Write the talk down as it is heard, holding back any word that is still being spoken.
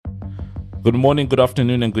Good morning, good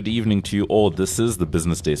afternoon, and good evening to you all. This is the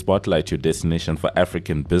Business Day Spotlight, your destination for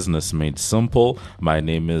African business made simple. My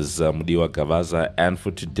name is Mudiwa Gavaza, and for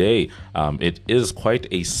today, it is quite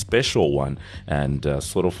a special one, and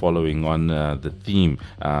sort of following on the theme,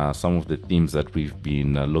 some of the themes that we've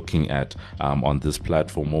been looking at on this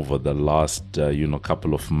platform over the last,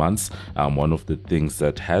 couple of months. One of the things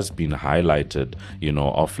that has been highlighted,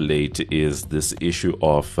 of late is this issue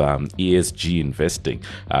of ESG investing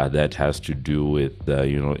that has to do with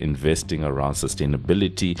investing around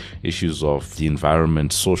sustainability, issues of the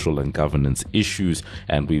environment, social and governance issues.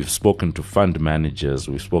 And we've spoken to fund managers,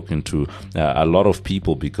 we've spoken to a lot of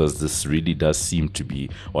people, because this really does seem to be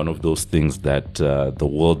one of those things that the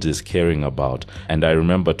world is caring about. And I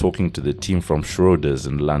remember talking to the team from Schroders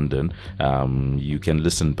in London. You can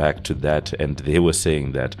listen back to that, and they were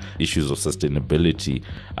saying that issues of sustainability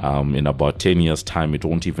in about 10 years time, it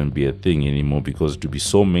won't even be a thing anymore, because it will be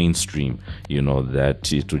so mainstream,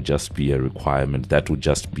 that it would just be a requirement. That would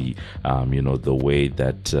just be, the way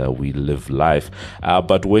that we live life.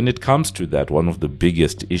 But when it comes to that, one of the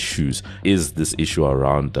biggest issues is this issue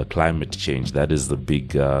around climate change. That is the big,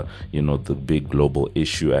 the big global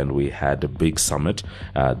issue. And we had a big summit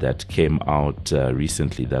that came out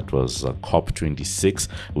recently. That was COP26.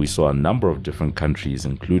 We saw a number of different countries,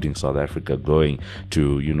 including South Africa, going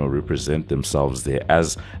to, represent themselves there,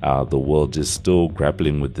 as the world is still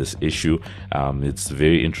grappling with this issue. It's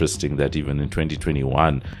very interesting that even in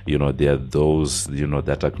 2021, there are those,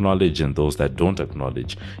 that acknowledge and those that don't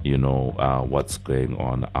acknowledge, what's going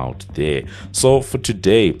on out there. So for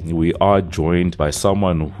today, we are joined by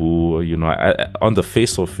someone who, on the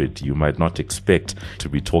face of it, you might not expect to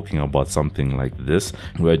be talking about something like this.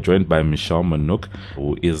 We're joined by Michelle Manook,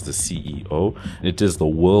 who is the CEO. It is the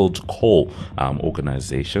World Coal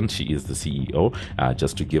Organization. She is the CEO,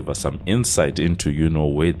 just to give us some insight into,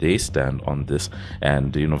 where they stand on this.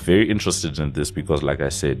 And, very interested in this because, like I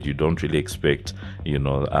said, you don't really expect,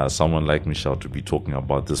 someone like Michelle to be talking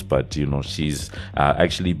about this. But, she's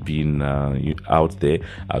actually been out there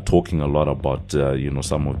talking a lot about,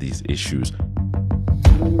 some of these issues.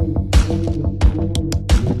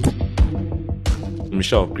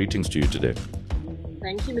 Michelle, greetings to you today.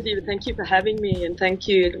 Thank you, Madiba. Thank you for having me, and thank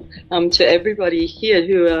you to everybody here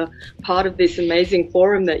who are part of this amazing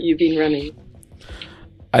forum that you've been running.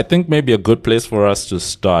 I think maybe a good place for us to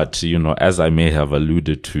start, as I may have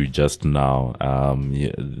alluded to just now,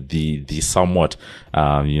 the somewhat,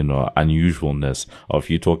 unusualness of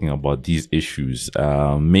you talking about these issues.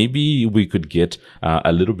 Maybe we could get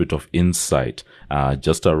a little bit of insight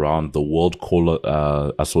just around the World Coal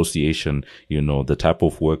Association, the type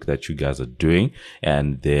of work that you guys are doing,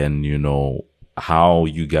 and then, how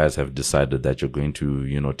you guys have decided that you're going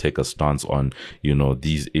to, take a stance on,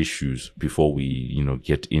 these issues before we,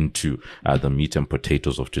 get into the meat and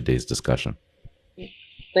potatoes of today's discussion.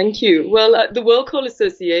 Thank you. Well, the World Coal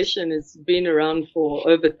Association has been around for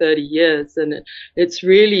over 30 years, and it's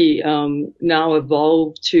really now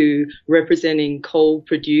evolved to representing coal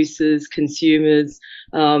producers, consumers,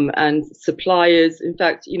 and suppliers. In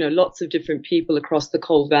fact, lots of different people across the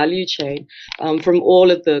coal value chain, from all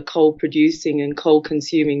of the coal producing and coal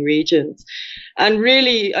consuming regions. And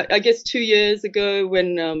really, I guess 2 years ago,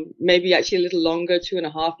 when maybe actually a little longer,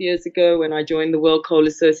 2.5 years ago, when I joined the World Coal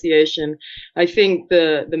Association, I think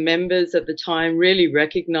the members at the time really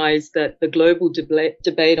recognized that the global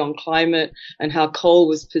debate on climate and how coal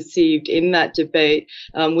was perceived in that debate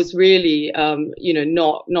was really,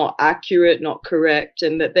 not accurate, not correct,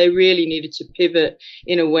 and that they really needed to pivot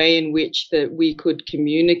in a way in which that we could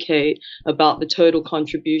communicate about the total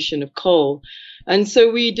contribution of coal. And so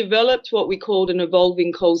we developed what we called an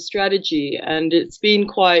evolving coal strategy. And it's been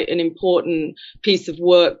quite an important piece of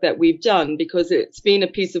work that we've done, because it's been a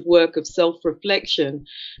piece of work of self-reflection.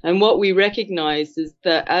 And what we recognize is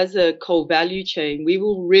that as a coal value chain, we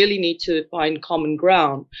will really need to find common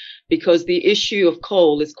ground, because the issue of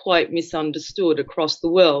coal is quite misunderstood across the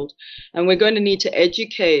world. And we're going to need to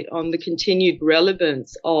educate on the continued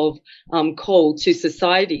relevance of coal to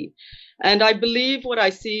society. And I believe what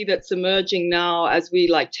I see that's emerging now, as we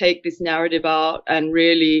take this narrative out and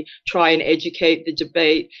really try and educate the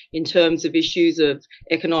debate in terms of issues of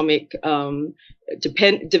economic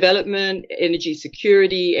development, energy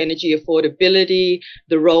security, energy affordability,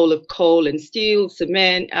 the role of coal and steel,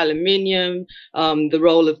 cement, aluminium, the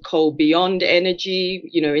role of coal beyond energy,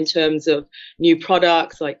 in terms of new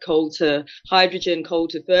products like coal to hydrogen, coal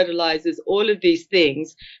to fertilizers. All of these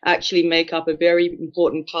things actually make up a very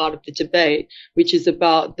important part of the debate, which is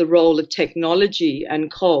about the role of technology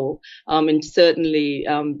and coal, and certainly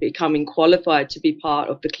becoming qualified to be part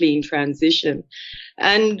of the clean transition.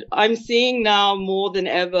 And I'm seeing now more than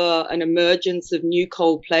ever an emergence of new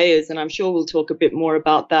coal players, and I'm sure we'll talk a bit more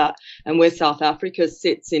about that and where South Africa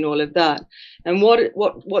sits in all of that. And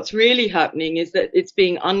what's really happening is that it's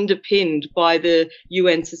being underpinned by the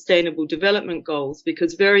UN Sustainable Development Goals,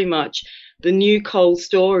 because very much the new coal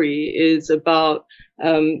story is about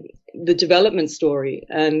the development story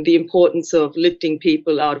and the importance of lifting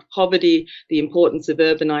people out of poverty, the importance of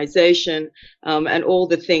urbanization, and all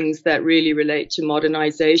the things that really relate to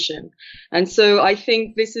modernization. And so I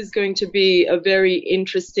think this is going to be a very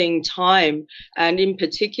interesting time. And in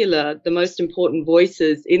particular, the most important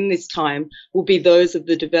voices in this time will be those of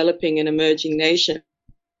the developing and emerging nations.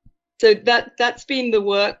 So that's been the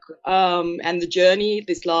work and the journey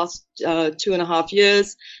this last 2.5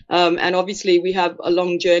 years. And obviously we have a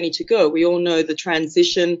long journey to go. We all know the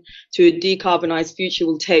transition to a decarbonized future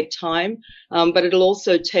will take time, but it'll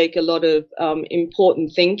also take a lot of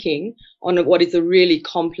important thinking on what is a really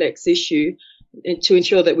complex issue to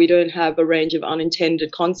ensure that we don't have a range of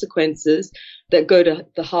unintended consequences that go to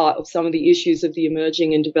the heart of some of the issues of the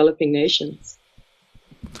emerging and developing nations.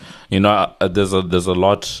 There's a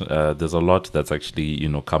lot that's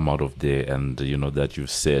actually come out of there, and that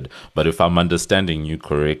you've said. But if I'm understanding you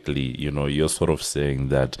correctly, you're sort of saying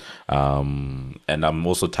that, and I'm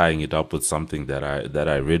also tying it up with something that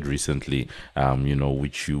I read recently,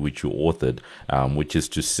 which you authored, which is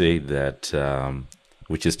to say that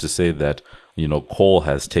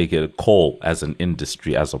coal as an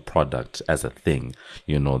industry, as a product, as a thing,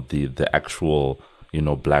 the actual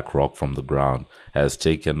black rock from the ground has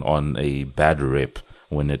taken on a bad rep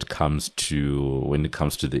when it comes to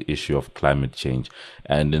the issue of climate change.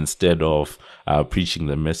 And instead of preaching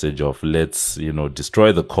the message of let's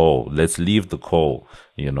destroy the coal, let's leave the coal,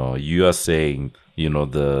 you are saying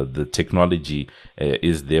the technology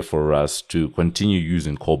is there for us to continue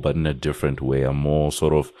using coal, but in a different way, a more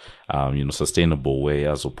sort of sustainable way,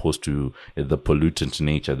 as opposed to the pollutant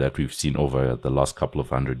nature that we've seen over the last couple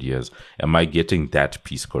of 100 years. Am I getting that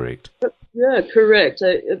piece correct? Yeah, correct.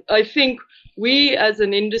 I think we as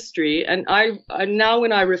an industry, and I now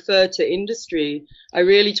when I refer to industry, I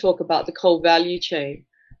really talk about the coal value chain.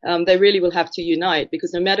 They really will have to unite,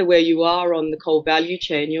 because no matter where you are on the coal value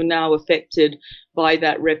chain, you're now affected by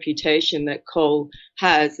that reputation that coal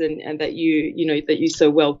has, and that you so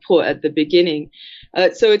well put at the beginning.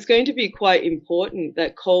 So it's going to be quite important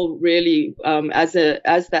that coal really, as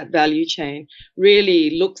that value chain,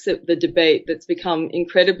 really looks at the debate that's become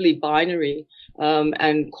incredibly binary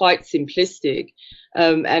and quite simplistic,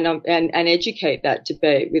 and educate that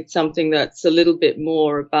debate with something that's a little bit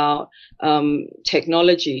more about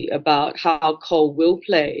technology, about how coal will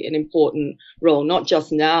play an important role, not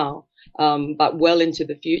just now, but well into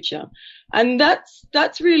the future. And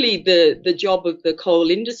that's really the job of the coal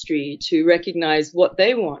industry, to recognize what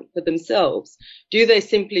they want for themselves. Do they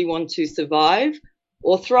simply want to survive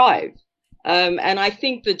or thrive? And I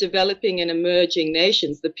think the developing and emerging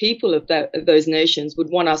nations, the people of those nations, would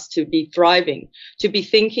want us to be thriving, to be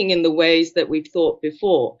thinking in the ways that we've thought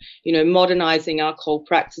before, modernizing our coal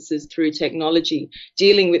practices through technology,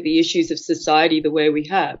 dealing with the issues of society the way we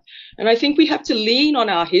have. And I think we have to lean on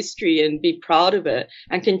our history and be proud of it,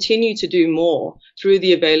 and continue to do more through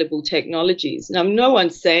the available technologies. Now, no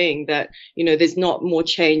one's saying that, there's not more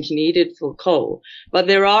change needed for coal, but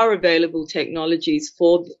there are available technologies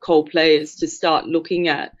for coal players to start looking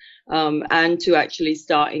at, and to actually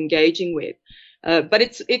start engaging with. But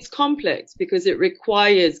it's complex, because it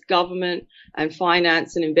requires government and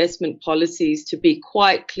finance and investment policies to be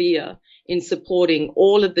quite clear in supporting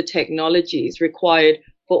all of the technologies required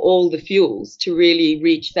for all the fuels to really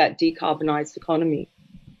reach that decarbonized economy.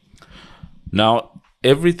 Now,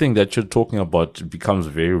 everything that you're talking about becomes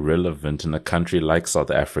very relevant in a country like South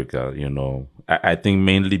Africa, I think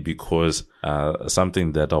mainly because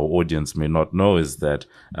something that our audience may not know is that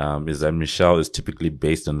Michelle is typically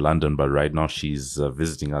based in London, but right now she's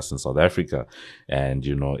visiting us in South Africa. And,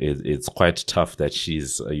 it's quite tough that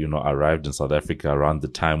she's, arrived in South Africa around the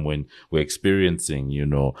time when we're experiencing,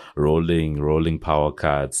 rolling power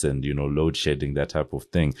cuts and, load shedding, that type of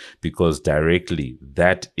thing, because directly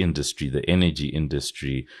that industry, the energy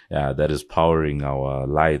industry, that is powering our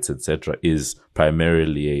lights, etc., is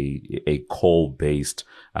primarily a coal-based,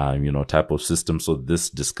 type of system. So this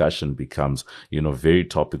discussion becomes, very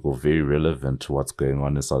topical, very relevant to what's going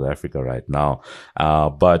on in South Africa right now.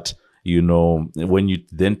 But when you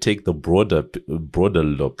then take the broader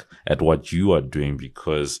look at what you are doing,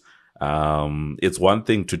 because it's one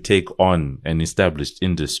thing to take on an established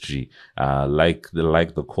industry, like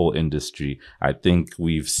the coal industry. I think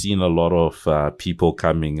we've seen a lot of people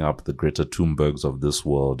coming up, the Greta Thunbergs of this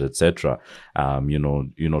world, etc.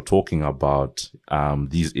 Talking about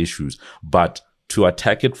these issues, but to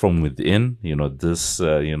attack it from within, this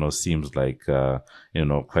seems like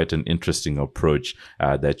quite an interesting approach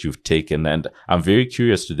that you've taken. And I'm very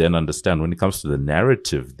curious to then understand, when it comes to the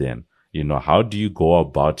narrative, then, how do you go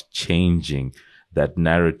about changing that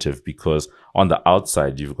narrative? Because on the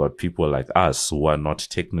outside, you've got people like us who are not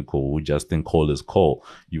technical, who just think coal is coal.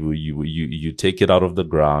 You take it out of the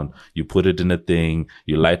ground, you put it in a thing,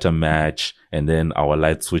 you light a match, and then our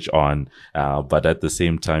lights switch on. But at the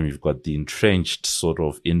same time, you've got the entrenched sort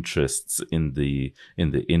of interests in the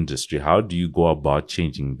industry. How do you go about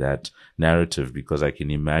changing that narrative? Because I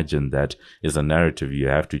can imagine that is a narrative you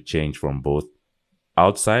have to change from both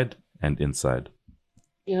outside and inside.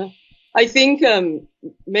 Yeah. I think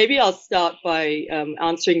maybe I'll start by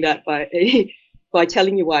answering that by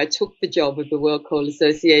telling you why I took the job with the World Coal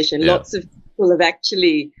Association. Yeah. Lots of people have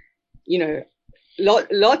actually,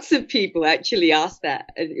 lots of people actually ask that.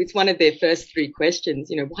 It's one of their first three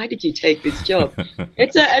questions. Why did you take this job?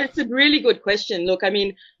 It's a really good question. Look, I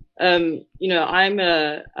mean, I'm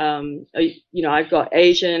I've got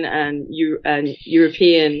Asian and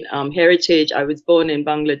European heritage. I was born in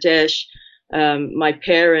Bangladesh. My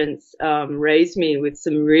parents raised me with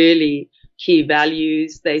some really key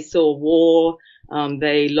values. They saw war.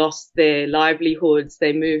 They lost their livelihoods.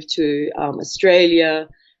 They moved to Australia.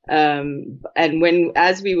 And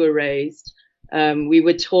as we were raised, we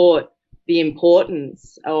were taught the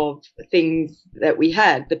importance of things that we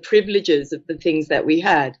had, the privileges of the things that we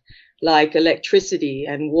had, like electricity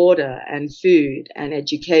and water and food and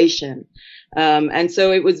education. And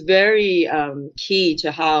so it was very key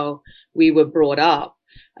to how we were brought up.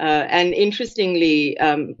 And interestingly,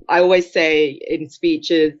 I always say in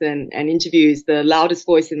speeches and interviews, the loudest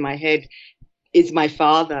voice in my head is my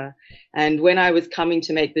father. And when I was coming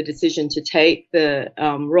to make the decision to take the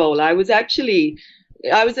role,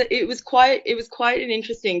 it was quite an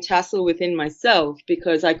interesting tussle within myself,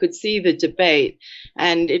 because I could see the debate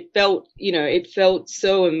and it felt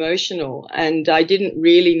so emotional, and I didn't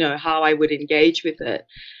really know how I would engage with it.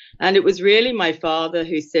 And it was really my father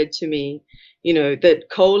who said to me, that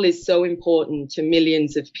coal is so important to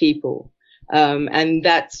millions of people. And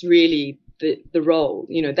that's really the role,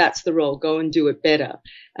 that's the role. Go and do it better.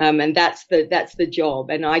 And that's the job.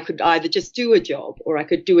 And I could either just do a job, or I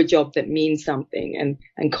could do a job that means something,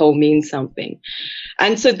 and coal means something.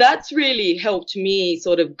 And so that's really helped me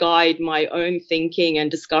sort of guide my own thinking and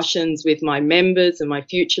discussions with my members and my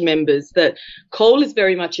future members, that coal is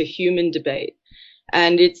very much a human debate.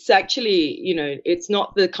 And it's actually, it's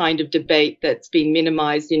not the kind of debate that's been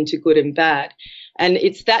minimized into good and bad. And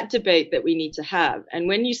it's that debate that we need to have. And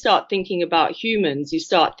when you start thinking about humans, you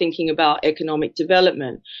start thinking about economic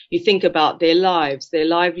development. You think about their lives, their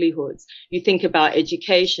livelihoods. You think about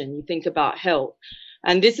education. You think about health.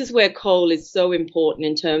 And this is where coal is so important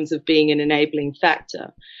in terms of being an enabling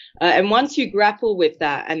factor. And once you grapple with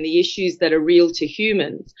that and the issues that are real to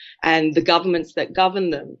humans and the governments that govern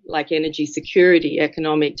them, like energy security,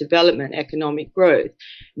 economic development, economic growth,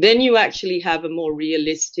 then you actually have a more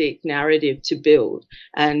realistic narrative to build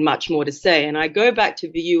and much more to say. And I go back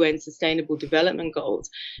to the UN Sustainable Development Goals,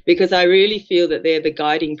 because I really feel that they're the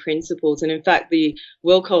guiding principles. And in fact, the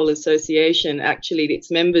World Coal Association, actually,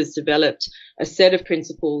 its members developed a set of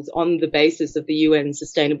principles on the basis of the UN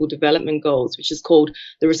Sustainable Development Goals, which is called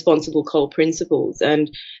the Responsible Coal Principles.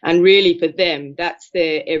 And really for them, that's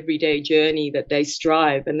their everyday journey that they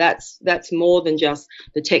strive. And that's more than just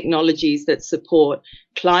the technologies that support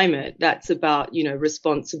climate. That's about,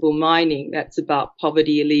 responsible mining. That's about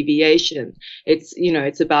poverty alleviation.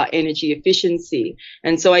 It's about energy efficiency.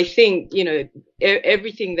 And so I think,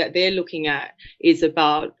 everything that they're looking at is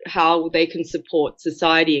about how they can support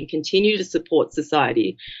society and continue to support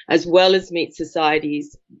society, as well as meet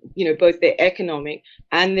society's, both their economic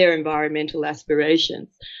and their environmental aspirations.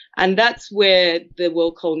 And that's where the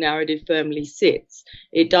World Coal narrative firmly sits.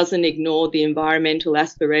 It doesn't ignore the environmental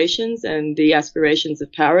aspirations and the aspirations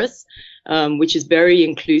of Paris, which is very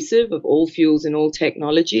inclusive of all fuels and all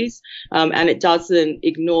technologies. And it doesn't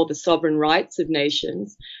ignore the sovereign rights of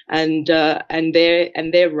nations and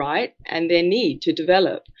their right and their need to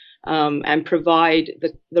develop, and provide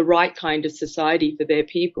the right kind of society for their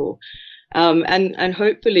people. And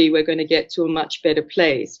hopefully we're going to get to a much better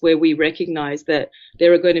place where we recognize that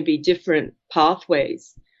there are going to be different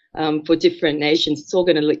pathways for different nations. It's all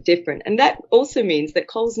going to look different. And that also means that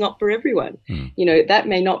coal's not for everyone. That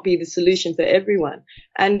may not be the solution for everyone.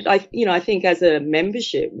 And I think as a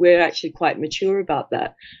membership, we're actually quite mature about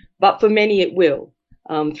that. But for many, it will,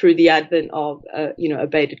 through the advent of,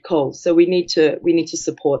 abated coal. So we need to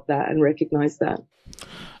support that and recognize that.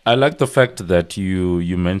 I like the fact that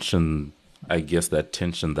you mentioned, I guess, that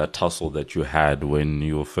tension, that tussle that you had when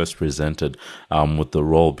you were first presented with the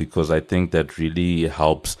role, because I think that really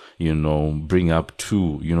helps, bring up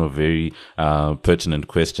two, very pertinent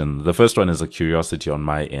questions. The first one is a curiosity on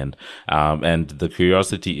my end. And the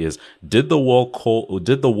curiosity is, did the World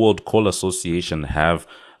Coal Association have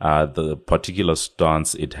the particular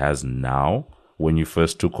stance it has now when you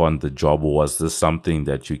first took on the job, or was this something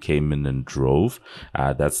that you came in and drove?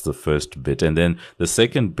 That's the first bit. And then the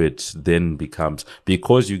second bit then becomes,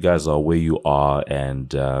 because you guys are where you are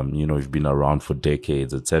and, you've been around for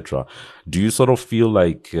decades, etc. Do you sort of feel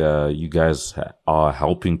like you guys are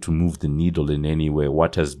helping to move the needle in any way?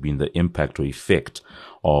 What has been the impact or effect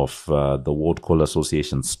of the World Coal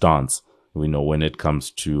Association stance, when it comes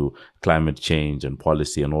to climate change and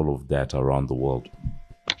policy and all of that around the world?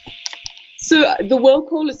 So the World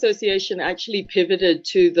Coal Association actually pivoted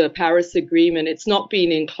to the Paris Agreement. It's not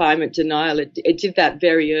been in climate denial. It did that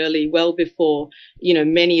very early, well before,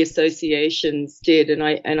 many associations did. And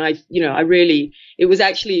it was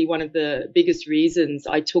actually one of the biggest reasons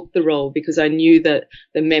I took the role, because I knew that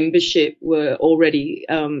the membership were already,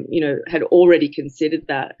 had already considered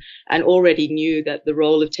that and already knew that the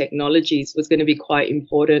role of technologies was going to be quite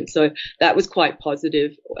important. So that was quite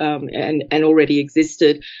positive, and already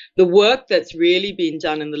existed. The work that's really been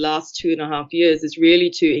done in the last 2.5 years is really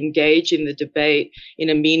to engage in the debate in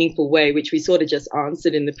a meaningful way, which we sort of just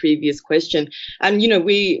answered in the previous question. And,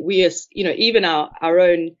 we are, even our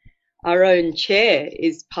own chair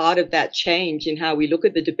is part of that change in how we look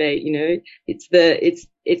at the debate. It's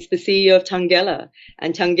the CEO of Thungela,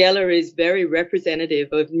 and Thungela is very representative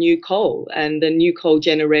of new coal and the new coal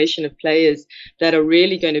generation of players that are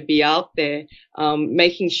really going to be out there,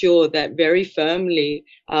 making sure that very firmly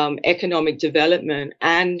economic development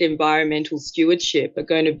and environmental stewardship are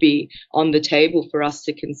going to be on the table for us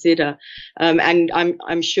to consider. And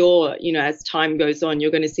I'm sure, as time goes on,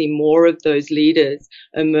 you're going to see more of those leaders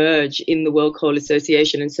emerge in the World Coal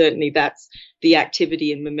Association, and certainly that's the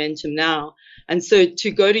activity and momentum now. And so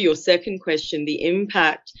to go to your second question, the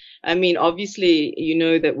impact, obviously,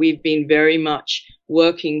 that we've been very much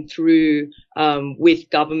working through with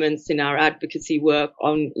governments in our advocacy work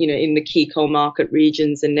on, in the key coal market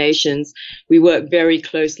regions and nations. We work very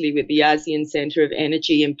closely with the ASEAN Centre of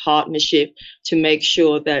Energy in partnership to make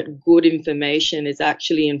sure that good information is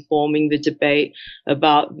actually informing the debate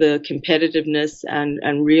about the competitiveness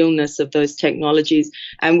and realness of those technologies.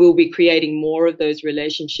 And we'll be creating more of those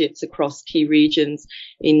relationships across key regions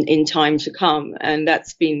in time to come. And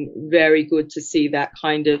that's been very good to see that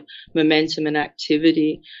kind of momentum and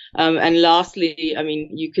activity. And lastly,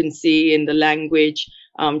 you can see in the language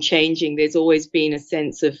changing. There's always been a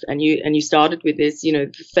sense of, and you started with this,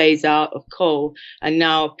 the phase out of coal, and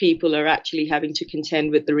now people are actually having to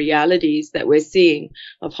contend with the realities that we're seeing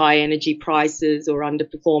of high energy prices or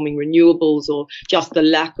underperforming renewables, or just the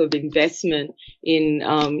lack of investment in,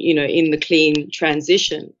 in the clean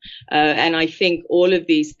transition. And I think all of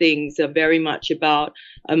these things are very much about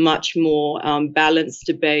a much more balanced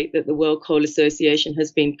debate that the World Coal Association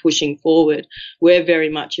has been pushing forward. We're very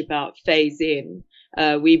much about phase in.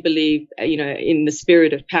 We believe, in the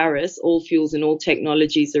spirit of Paris, all fuels and all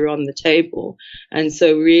technologies are on the table. And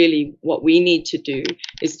so really what we need to do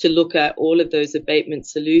is to look at all of those abatement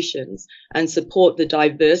solutions and support the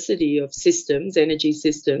diversity of systems, energy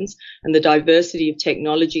systems, and the diversity of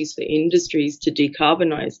technologies for industries to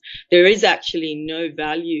decarbonize. There is actually no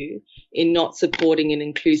value in not supporting an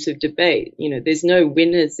inclusive debate. There's no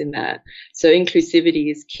winners in that. So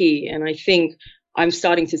inclusivity is key. And I think I'm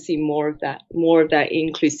starting to see more of that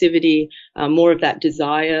inclusivity, more of that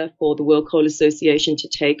desire for the World Coal Association to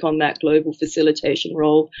take on that global facilitation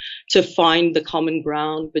role, to find the common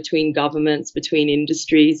ground between governments, between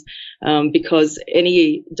industries, because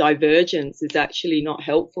any divergence is actually not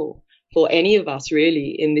helpful for any of us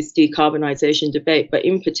really in this decarbonization debate, but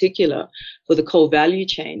in particular for the coal value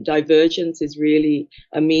chain. Divergence is really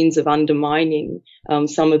a means of undermining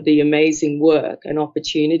some of the amazing work and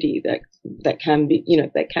opportunity that can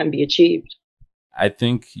be achieved. I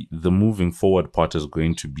think the moving forward part is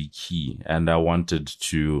going to be key. And I wanted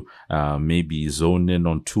to maybe zone in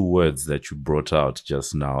on two words that you brought out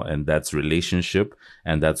just now, and that's relationship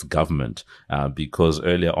and that's government. Because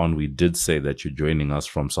earlier on, we did say that you're joining us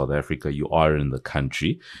from South Africa. You are in the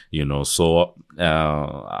country, so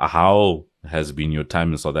how has been your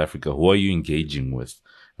time in South Africa? Who are you engaging with?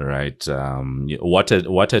 Right. What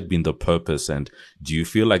had been the purpose, and do you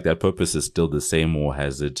feel like that purpose is still the same, or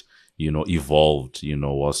has it evolved,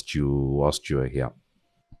 whilst you are here?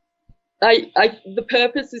 The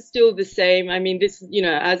purpose is still the same. I mean, this,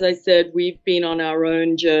 as I said, we've been on our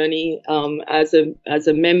own journey, as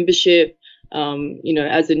a membership,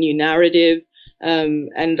 as a new narrative.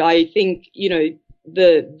 And I think,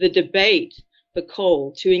 the debate for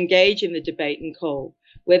coal, to engage in the debate in coal,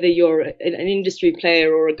 whether you're an industry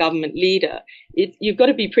player or a government leader, you've got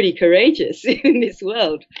to be pretty courageous in this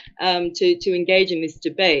world to engage in this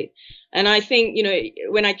debate. And I think,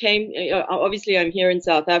 when I came, obviously I'm here in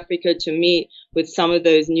South Africa to meet with some of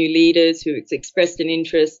those new leaders who expressed an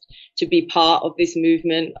interest to be part of this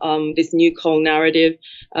movement, this new coal narrative,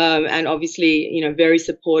 and obviously, very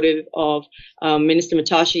supportive of Minister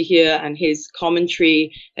Matashi here and his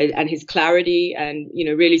commentary and his clarity, and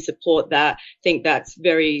really support that. I think that's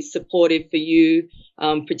very supportive for you,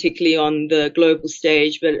 particularly on the global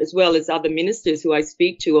stage, but as well as other ministers who I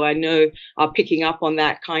speak to, who I know are picking up on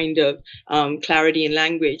that kind of clarity and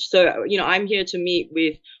language. So, I'm here to meet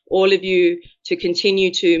with all of you to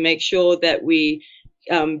continue to make sure that we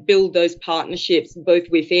build those partnerships both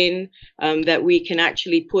within, that we can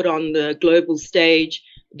actually put on the global stage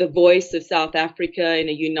the voice of South Africa in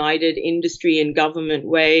a united industry and government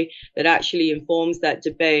way that actually informs that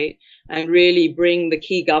debate, and really bring the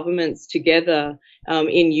key governments together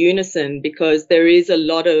in unison, because there is a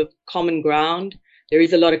lot of common ground, there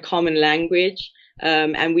is a lot of common language,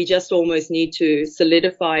 and we just almost need to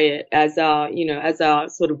solidify it as our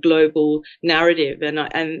sort of global narrative.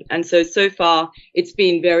 And so far it's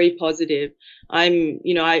been very positive. I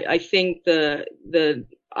think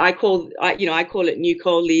I call it new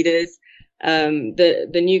coal leaders.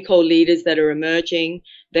 The new coal leaders that are emerging,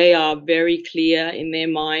 they are very clear in their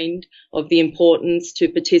mind of the importance to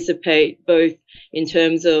participate both in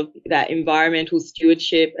terms of that environmental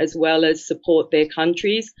stewardship as well as support their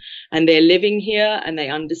countries. And they're living here and they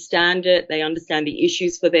understand it. They understand the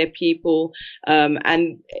issues for their people.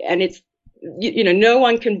 And it's, no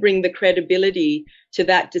one can bring the credibility to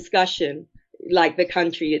that discussion like the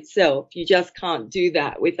country itself. You just can't do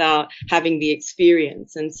that without having the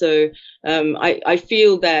experience. And so I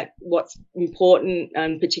feel that what's important,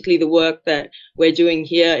 and particularly the work that we're doing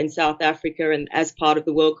here in South Africa and as part of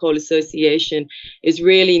the World Coal Association, is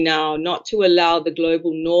really now not to allow the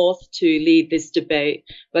global north to lead this debate,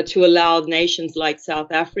 but to allow nations like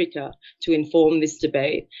South Africa to inform this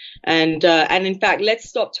debate. And in fact, let's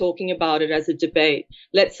stop talking about it as a debate.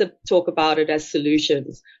 Let's talk about it as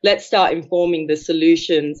solutions. Let's start informing the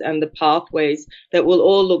solutions and the pathways that will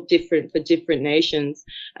all look different for different nations.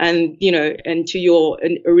 And, and to your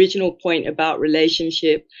original point about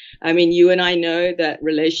relationship, I mean, you and I know that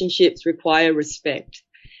relationships require respect,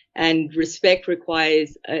 and respect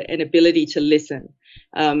requires an ability to listen.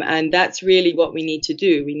 And that's really what we need to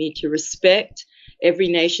do. We need to respect every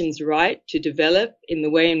nation's right to develop in the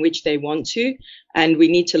way in which they want to, and we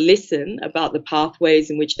need to listen about the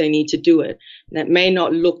pathways in which they need to do it. That may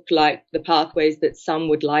not look like the pathways that some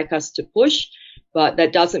would like us to push, but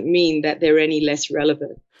that doesn't mean that they're any less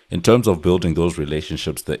relevant. In terms of building those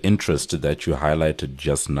relationships, the interest that you highlighted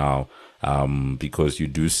just now, because you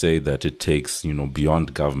do say that it takes,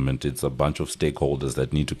 beyond government, it's a bunch of stakeholders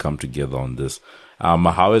that need to come together on this.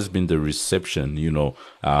 How has been the reception?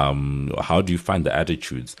 How do you find the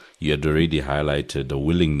attitudes? You had already highlighted the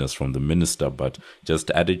willingness from the minister, but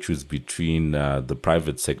just attitudes between the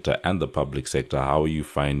private sector and the public sector. How are you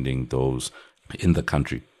finding those in the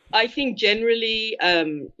country? I think generally,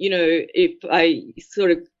 if I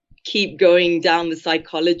sort of keep going down the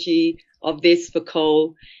psychology of this for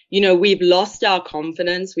coal, we've lost our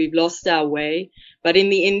confidence, we've lost our way. But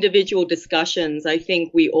in the individual discussions, I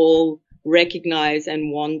think we all recognize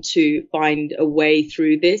and want to find a way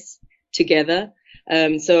through this together.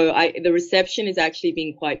 The reception has actually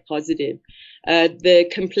been quite positive. The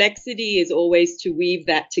complexity is always to weave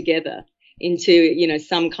that together into,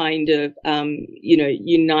 some kind of,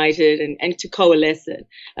 united and to coalesce it.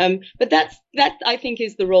 But that I think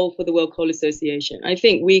is the role for the World Coal Association. I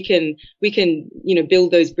think we can,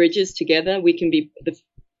 build those bridges together. We can be the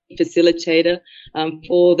facilitator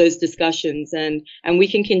for those discussions, and we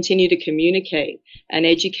can continue to communicate and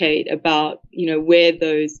educate about where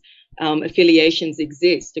those affiliations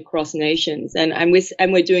exist across nations, and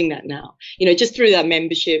we're doing that now. Just through our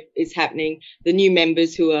membership is happening. The new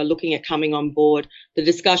members who are looking at coming on board, the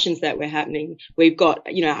discussions that we're happening. We've got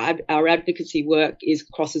our advocacy work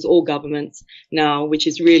crosses all governments now, which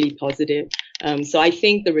is really positive. So I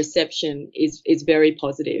think the reception is very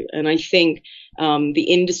positive, and I think the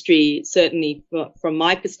industry, certainly from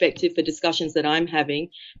my perspective, the discussions that I'm having,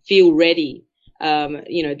 feel ready.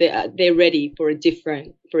 They're ready for a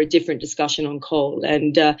different discussion on coal,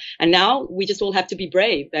 and now we just all have to be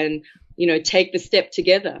brave and take the step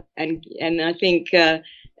together. And I think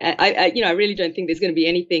I really don't think there's going to be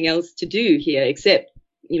anything else to do here except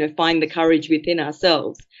find the courage within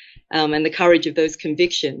ourselves and the courage of those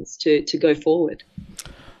convictions to go forward.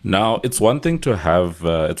 Now, it's one thing to have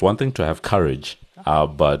courage.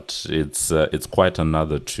 But it's quite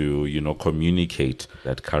another to communicate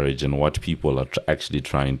that courage and what people are actually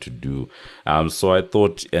trying to do. So I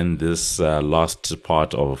thought in this last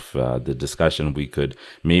part of the discussion we could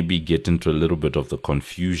maybe get into a little bit of the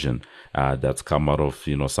confusion that's come out of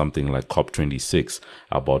something like COP26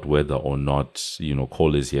 about whether or not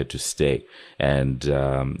coal is here to stay. And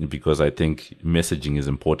because I think messaging is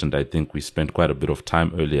important, I think we spent quite a bit of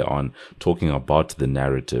time earlier on talking about the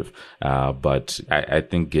narrative, but I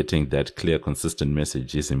think getting that clear, consistent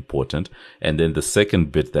message is important. And then the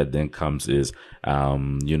second bit that then comes is,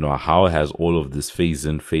 how has all of this phase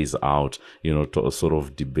in, phase out, sort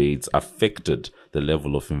of debates affected the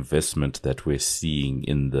level of investment that we're seeing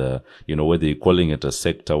in the, whether you're calling it a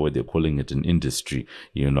sector, whether you're calling it an industry,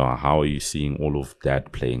 how are you seeing all of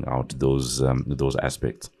that playing out, those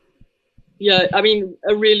aspects? Yeah, I mean,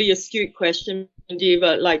 a really astute question,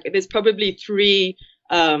 Diva. Like, there's probably three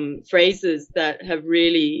phrases that have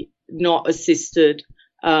really not assisted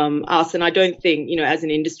us, and I don't think as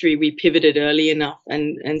an industry we pivoted early enough,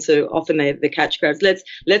 and so often they're the catch grabs.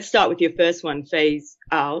 Let's start with your first one, phase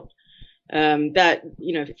out.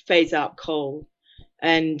 Phase out coal,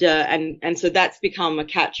 and so that's become a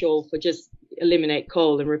catch-all for just eliminate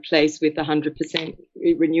coal and replace with 100%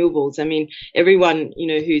 renewables. I mean, everyone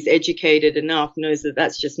who's educated enough knows that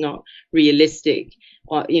that's just not realistic.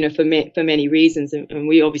 For many reasons, and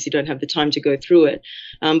we obviously don't have the time to go through it.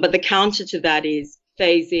 But the counter to that is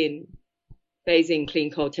phase in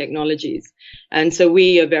clean coal technologies. And so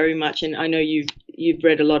we are very much, and I know you've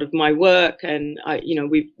read a lot of my work, and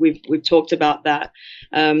we've talked about that.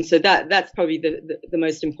 So that's probably the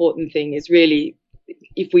most important thing is really,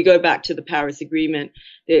 if we go back to the Paris Agreement,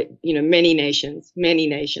 that many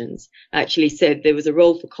nations actually said there was a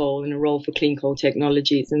role for coal and a role for clean coal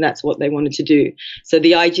technologies, and that's what they wanted to do. So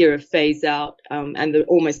the idea of phase out and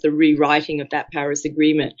almost the rewriting of that Paris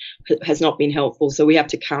Agreement has not been helpful. So we have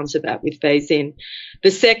to counter that with phase in.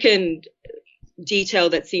 The second detail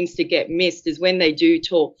that seems to get missed is when they do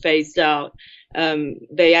talk phased out,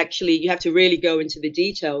 you have to really go into the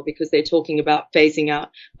detail, because they're talking about phasing out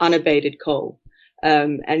unabated coal.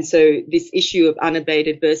 And so this issue of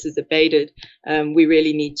unabated versus abated, we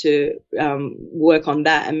really need to work on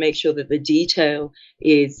that and make sure that the detail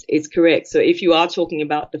is correct. So if you are talking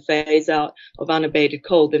about the phase out of unabated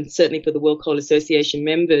coal, then certainly for the World Coal Association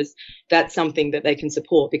members, that's something that they can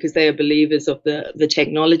support because they are believers of the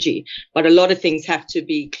technology. But a lot of things have to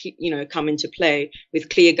be, come into play with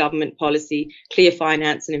clear government policy, clear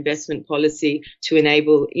finance and investment policy to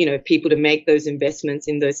enable, people to make those investments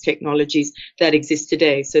in those technologies that exist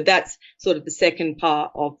today. So that's sort of the second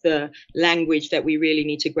part of the language that we really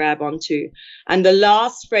need to grab onto. And the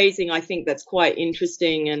last phrasing, I think that's quite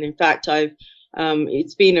interesting. And in fact,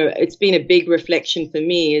 it's been a big reflection for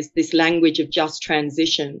me, is this language of just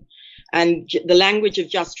transition. And the language of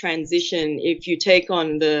just transition, if you take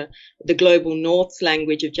on the global north's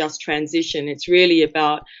language of just transition, it's really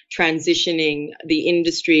about transitioning the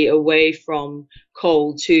industry away from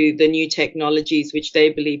coal to the new technologies, which they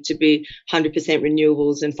believe to be 100%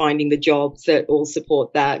 renewables, and finding the jobs that all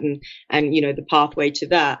support that and the pathway to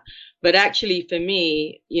that. But actually, for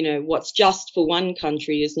me, what's just for one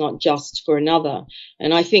country is not just for another.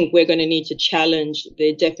 And I think we're going to need to challenge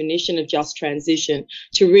the definition of just transition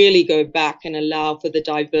to really go back and allow for the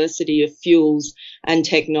diversity of fuels and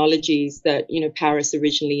technologies that, Paris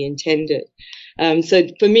originally intended. So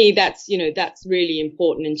for me, that's really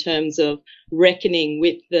important in terms of reckoning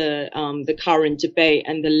with the current debate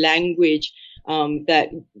and the language that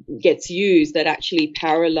gets used that actually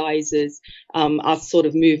paralyzes us sort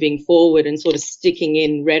of moving forward and sort of sticking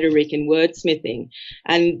in rhetoric and wordsmithing.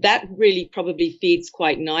 And that really probably feeds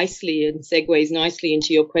quite nicely and segues nicely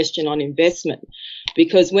into your question on investment.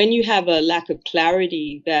 Because when you have a lack of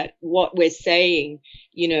clarity that what we're saying,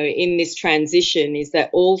 in this transition is that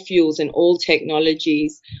all fuels and all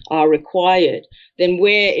technologies are required, then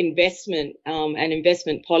where investment and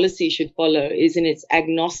investment policy should follow is in its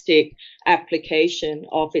agnostic application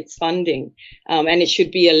of its funding. And it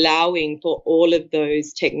should be allowing for all of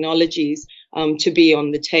those technologies to be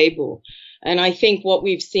on the table. And I think what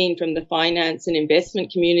we've seen from the finance and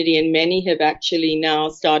investment community, and many have actually now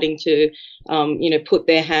starting to, put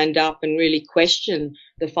their hand up and really question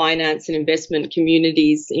the finance and investment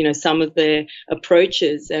communities, some of their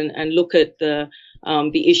approaches and look at the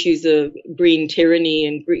issues of green tyranny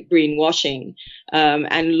and greenwashing,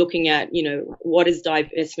 and looking at, what has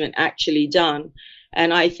divestment actually done.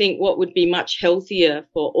 And I think what would be much healthier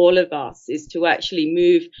for all of us is to actually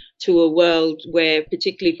move to a world where,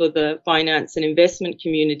 particularly for the finance and investment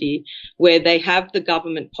community, where they have the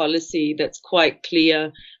government policy that's quite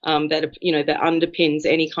clear, that underpins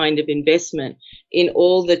any kind of investment in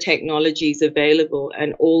all the technologies available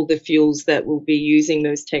and all the fuels that will be using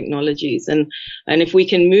those technologies. And if we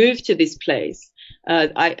can move to this place,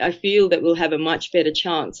 I feel that we'll have a much better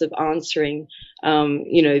chance of answering,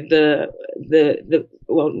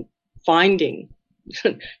 finding,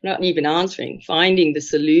 not even answering, finding the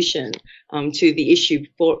solution to the issue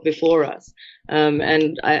before us.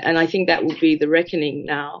 And I think that will be the reckoning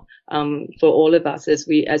now for all of us as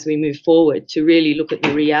we move forward, to really look at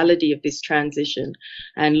the reality of this transition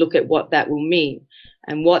and look at what that will mean.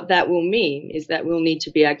 And what that will mean is that we'll need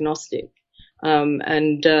to be agnostic.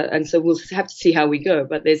 And so we'll have to see how we go.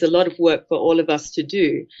 But there's a lot of work for all of us to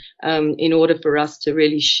do in order for us to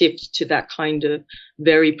really shift to that kind of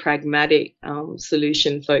very pragmatic,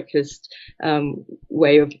 solution-focused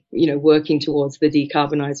way of, working towards the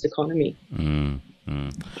decarbonized economy.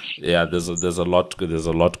 Yeah, there's a lot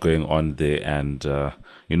going on there, and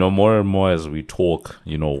more and more as we talk,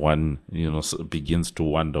 one begins to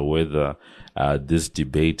wonder whether this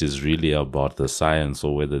debate is really about the science,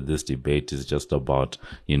 or whether this debate is just about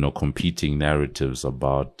competing narratives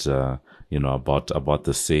about about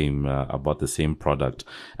the same product.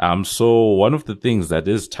 So one of the things that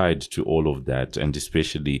is tied to all of that, and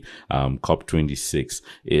especially COP26,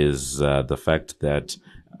 is the fact that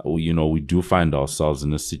we do find ourselves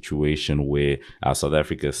in a situation where South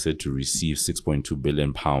Africa is said to receive 6.2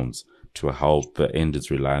 billion pounds to help end its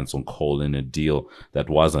reliance on coal in a deal that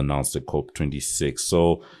was announced at COP26.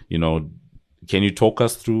 So, can you talk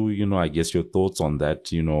us through, I guess, your thoughts on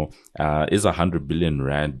that? Is 100 billion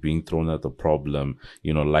rand being thrown at the problem,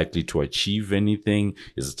 likely to achieve anything?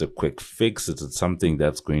 Is it a quick fix? Is it something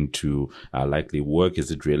that's going to likely work?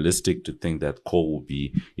 Is it realistic to think that coal will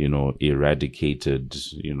be, eradicated,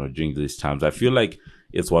 during these times? I feel like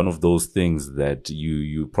it's one of those things that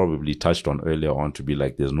you probably touched on earlier on, to be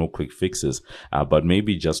like, there's no quick fixes, but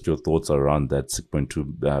maybe just your thoughts around that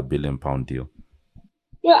 6.2 billion pound deal.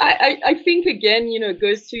 Well, I think, again, it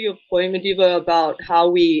goes to your point, Madiba, about how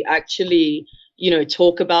we actually,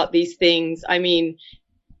 talk about these things. I mean,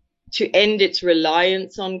 to end its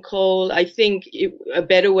reliance on coal, I think a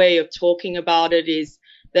better way of talking about it is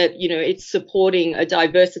that, it's supporting a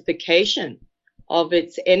diversification of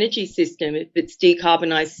its energy system, its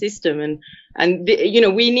decarbonized system. And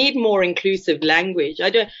we need more inclusive language.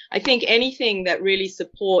 I think anything that really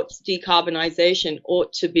supports decarbonization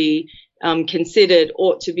ought to be considered,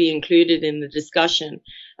 ought to be included in the discussion.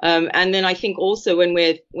 And then I think also when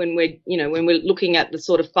we're looking at the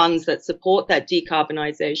sort of funds that support that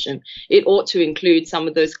decarbonization, it ought to include some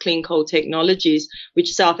of those clean coal technologies,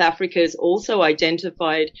 which South Africa has also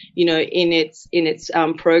identified, in its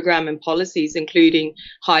program and policies, including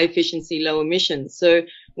high efficiency, low emissions. So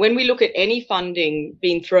when we look at any funding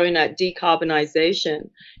being thrown at decarbonization,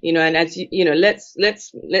 and as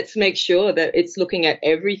let's make sure that it's looking at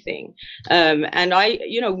everything. And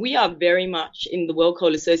we are very much in the World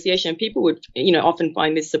Coal Association. People would, often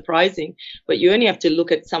find this surprising, but you only have to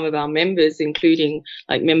look at some of our members, including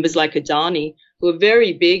members like Adani, who are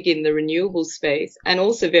very big in the renewable space and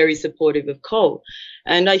also very supportive of coal.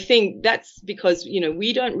 And I think that's because,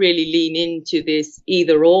 we don't really lean into this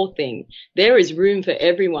either or thing. There is room for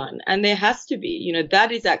everyone, and there has to be.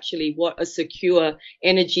 That is actually what a secure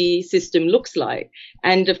energy system looks like.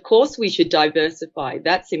 And of course, we should diversify.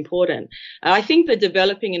 That's important. I think the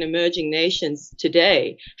developing and emerging nations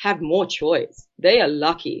today have more choice. They are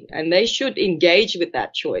lucky, and they should engage with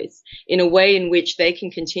that choice in a way in which they can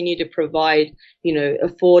continue to provide,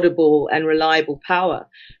 affordable and reliable power.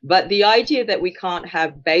 But the idea that we can't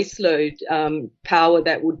have baseload power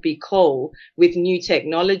that would be coal with new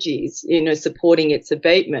technologies, supporting its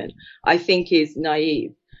abatement, I think is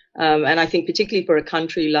naive. And I think particularly for a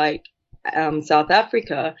country like South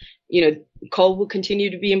Africa, coal will continue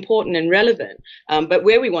to be important and relevant. But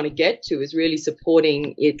where we want to get to is really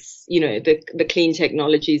supporting its, the clean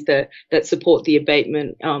technologies that support the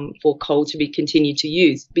abatement for coal to be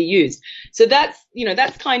used. So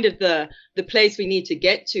that's kind of the place we need to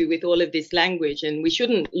get to with all of this language. And we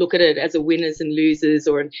shouldn't look at it as a winners and losers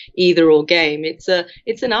or an either or game. It's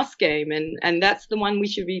an us game, and that's the one we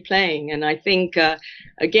should be playing. And I think,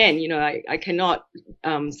 again, I cannot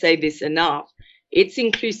say this enough. It's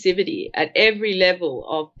inclusivity at every level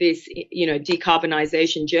of this,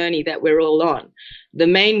 decarbonization journey that we're all on. The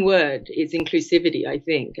main word is inclusivity, I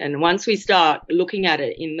think. And once we start looking at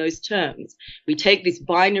it in those terms, we take this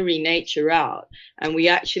binary nature out and we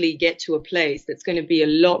actually get to a place that's going to be a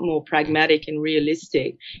lot more pragmatic and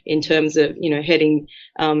realistic in terms of, heading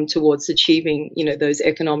towards achieving, those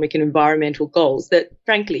economic and environmental goals that,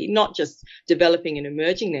 frankly, not just developing and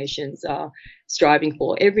emerging nations are striving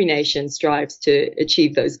for. Every nation strives to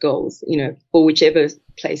achieve those goals, for whichever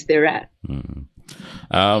place they're at. Mm.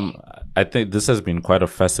 I think this has been quite a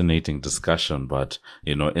fascinating discussion, but,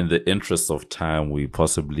 in the interest of time, we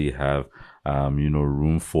possibly have,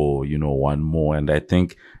 room for, one more. And I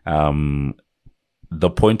think, the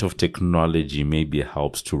point of technology maybe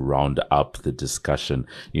helps to round up the discussion,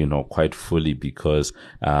 quite fully, because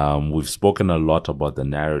we've spoken a lot about the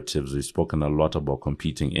narratives. We've spoken a lot about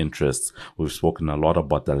competing interests. We've spoken a lot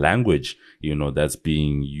about the language, that's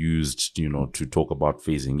being used, to talk about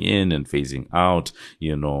phasing in and phasing out.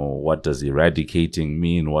 What does eradicating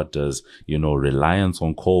mean? What does, reliance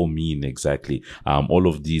on coal mean exactly? All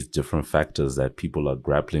of these different factors that people are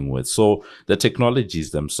grappling with. So the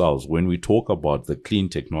technologies themselves, when we talk about the clean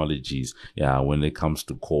technologies, when it comes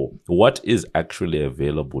to coal, what is actually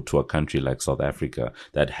available to a country like South Africa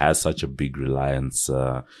that has such a big reliance,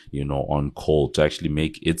 on coal to actually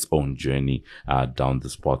make its own journey down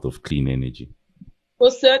this path of clean energy?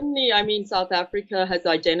 Well, certainly, South Africa has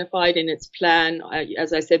identified in its plan,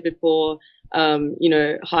 as I said before,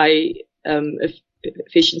 high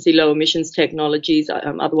efficiency, low emissions technologies,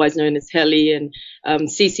 otherwise known as HELI, and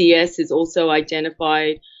CCS is also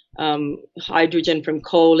identified. Hydrogen from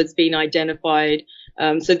coal has been identified.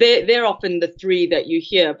 So they're often the three that you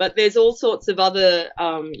hear, but there's all sorts of other,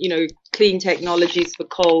 clean technologies for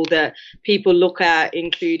coal that people look at,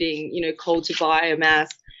 including, coal to biomass,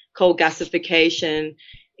 coal gasification,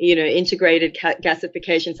 integrated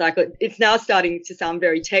gasification cycle. It's now starting to sound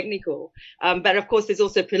very technical. But of course, there's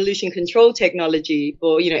also pollution control technology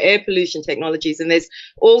for, air pollution technologies. And there's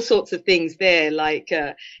all sorts of things there, like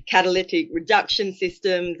catalytic reduction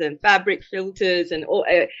systems and fabric filters and all.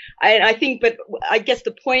 I think, but I guess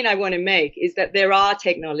the point I want to make is that there are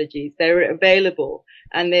technologies, they're available,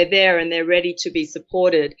 and they're there and they're ready to be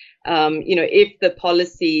supported. If the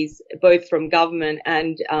policies, both from government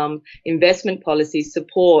and investment policies,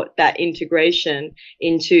 support that integration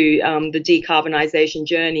into the decarbonization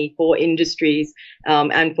journey for industries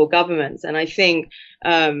and for governments. And I think,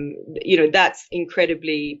 that's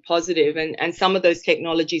incredibly positive. And some of those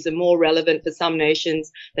technologies are more relevant for some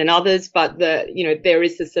nations than others, but there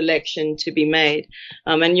is a selection to be made.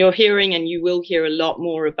 And you're hearing, and you will hear a lot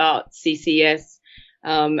more about CCS.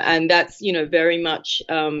 And that's, very much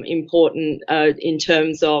important in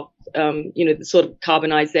terms of, the sort of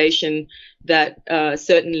carbonization that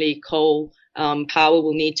certainly coal power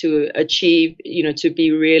will need to achieve, to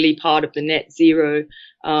be really part of the net zero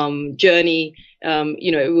journey.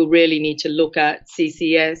 It will really need to look at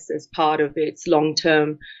CCS as part of its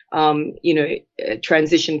long-term,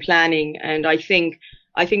 transition planning. And I think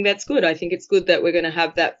that's good. I think it's good that we're going to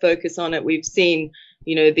have that focus on it. We've seen,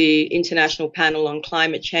 the International Panel on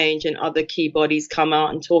Climate Change and other key bodies come out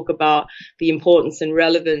and talk about the importance and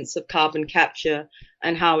relevance of carbon capture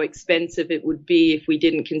and how expensive it would be if we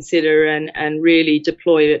didn't consider and really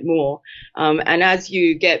deploy it more. And as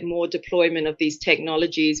you get more deployment of these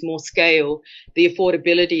technologies, more scale, the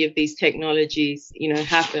affordability of these technologies,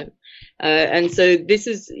 happen. And so this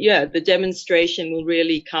is, the demonstration will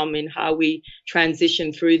really come in how we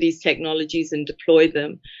transition through these technologies and deploy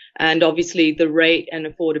them. And obviously the rate and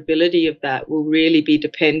affordability of that will really be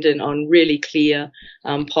dependent on really clear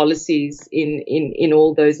policies in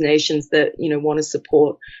all those nations that, want to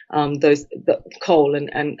support the coal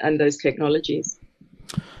and those technologies.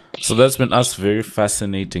 So that's been us very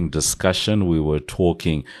fascinating discussion. We were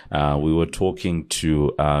talking to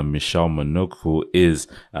Michelle Manook, who is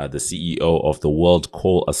the CEO of the World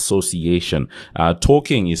Coal Association,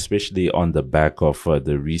 talking especially on the back of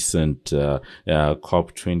the recent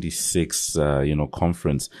COP26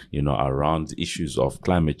 conference, around issues of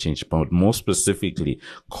climate change, but more specifically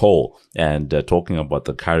coal, and talking about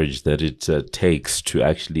the courage that it takes to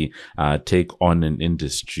actually take on an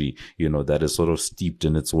industry, that is sort of steeped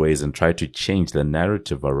in its ways, and try to change the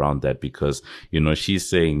narrative around that, because she's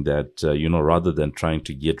saying that rather than trying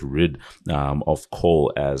to get rid of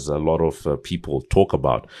coal, as a lot of people talk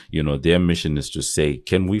about, their mission is to say,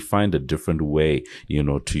 can we find a different way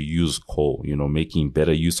to use coal, making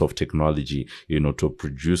better use of technology to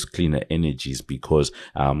produce cleaner energies, because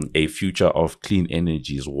a future of clean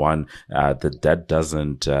energy is one that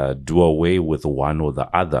doesn't do away with one or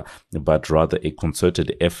the other, but rather a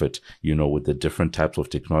concerted effort with the different types of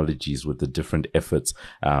technologies, with the different efforts,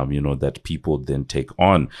 that people then take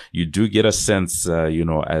on. You do get a sense,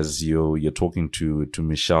 as you're talking to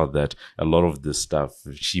Michelle, that a lot of this stuff,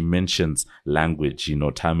 she mentions language,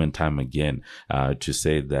 time and time again, to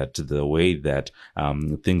say that the way that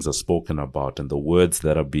things are spoken about and the words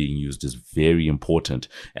that are being used is very important.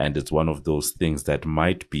 And it's one of those things that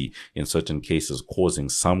might be, in certain cases, causing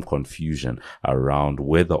some confusion around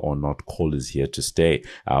whether or not coal is here to stay.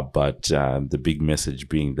 But the big message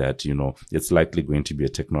being that, it's likely going to be a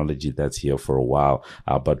technology that's here for a while.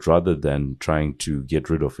 But rather than trying to get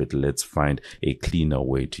rid of it, let's find a cleaner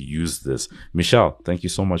way to use this. Michelle, thank you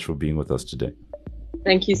so much for being with us today.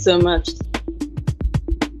 Thank you so much.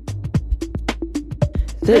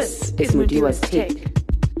 This is Mudiwa's Take.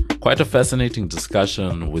 Quite a fascinating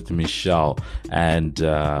discussion with Michelle, and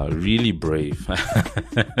really brave.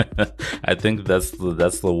 I think that's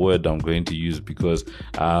the word I'm going to use, because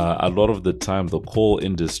a lot of the time the coal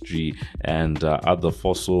industry and other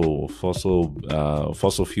fossil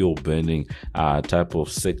fuel burning type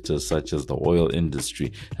of sectors, such as the oil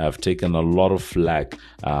industry, have taken a lot of flack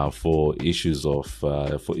for issues of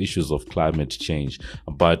climate change.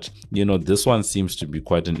 But this one seems to be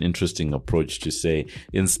quite an interesting approach to say,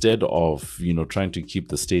 instead of trying to keep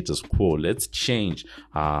the status quo, let's change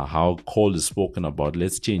how coal is spoken about.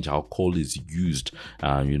 Let's change how coal is used,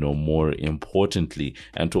 more importantly,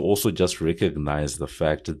 and to also just recognize the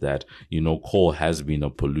fact that coal has been a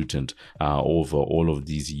pollutant over all of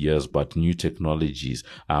these years, but new technologies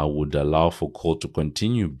would allow for coal to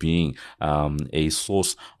continue being a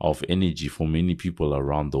source of energy for many people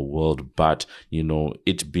around the world, but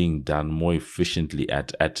it being done more efficiently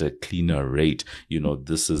at a cleaner rate.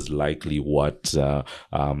 This is likely what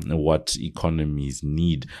economies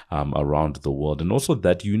need around the world, and also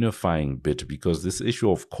that unifying bit, because this issue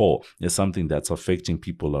of coal is something that's affecting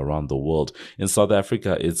people around the world. In South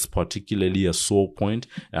Africa, it's particularly a sore point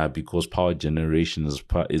because power generation is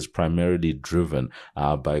primarily driven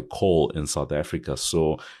by coal in South Africa.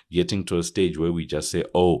 So getting to a stage where we just say,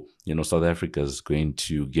 South Africa is going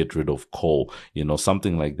to get rid of coal,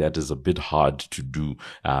 something like that is a bit hard to do,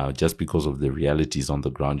 just because of the realities on the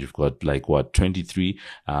ground. You've got 23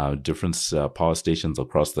 different power stations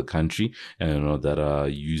across the country, that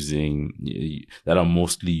are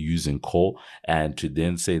mostly using coal, and to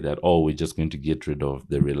then say that, we're just going to get rid of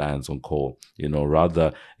the reliance on coal,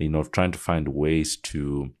 rather, trying to find ways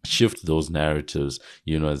to shift those narratives,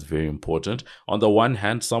 is very important. On the one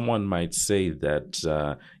hand, someone might say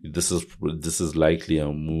that this is likely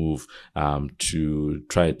a move to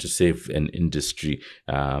try to save an industry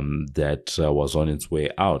that was on its way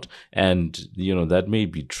out, and that may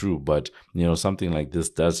be true, but something like this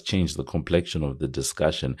does change the complexion of the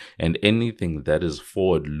discussion, and anything that is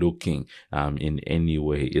forward looking in any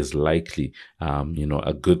way is likely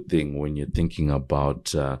a good thing when you're thinking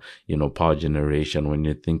about power generation, when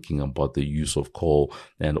you're thinking about the use of coal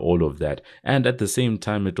and all of that. And at the same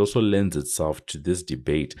time, it also lends itself to this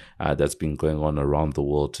debate that's been going on around the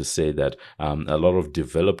world to say that a lot of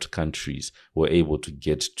developed countries were able to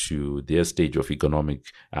get to their stage of economic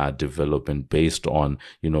development based on,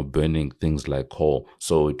 burning things like coal.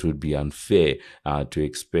 So it would be unfair to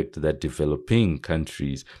expect that developing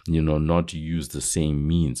countries, not use the same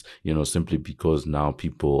means, simply because now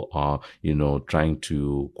people are, trying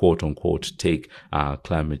to quote unquote take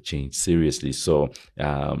climate change seriously. So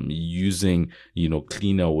using,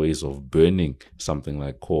 cleaner ways of burning something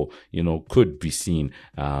like coal, could be seen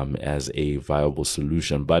as a viable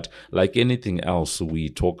solution. But like anything else, we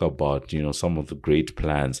talk about, some of the great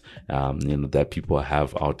plans, that people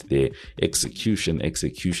have out there. Execution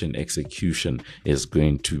is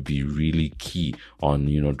going to be really key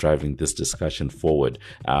on, driving this discussion forward.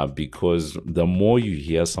 Because the more you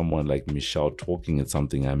hear someone like Michelle talking at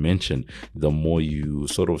something I mentioned, the more you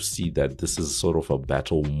sort of see that this is sort of a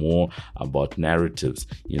battle more about narratives,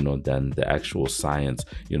 than the actual science,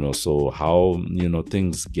 so how,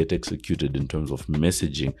 things get executed in terms of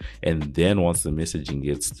messaging. And then once the messaging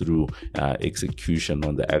gets through, execution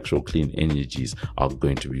on the actual clean energies are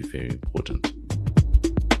going to be very important.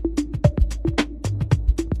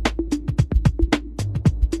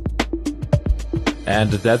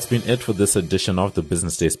 And that's been it for this edition of the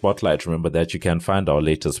Business Day Spotlight. Remember that you can find our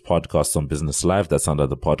latest podcast on Business Live. That's under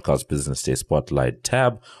the podcast Business Day Spotlight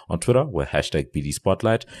tab. On Twitter, we're #BD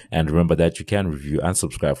Spotlight. And remember that you can review and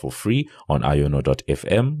subscribe for free on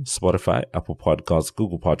iono.fm, Spotify, Apple Podcasts,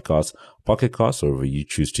 Google Podcasts, Pocket Casts, or wherever you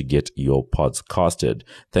choose to get your pods casted.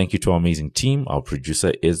 Thank you to our amazing team. Our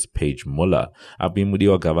producer is Paige Muller. I've been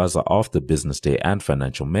Mudiwa Gavaza of the Business Day and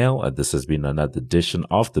Financial Mail, and this has been another edition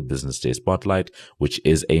of the Business Day Spotlight, which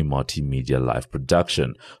is a multimedia live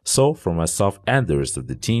production. So from myself and the rest of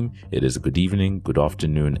the team, it is good evening, good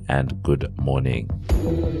afternoon, and good morning.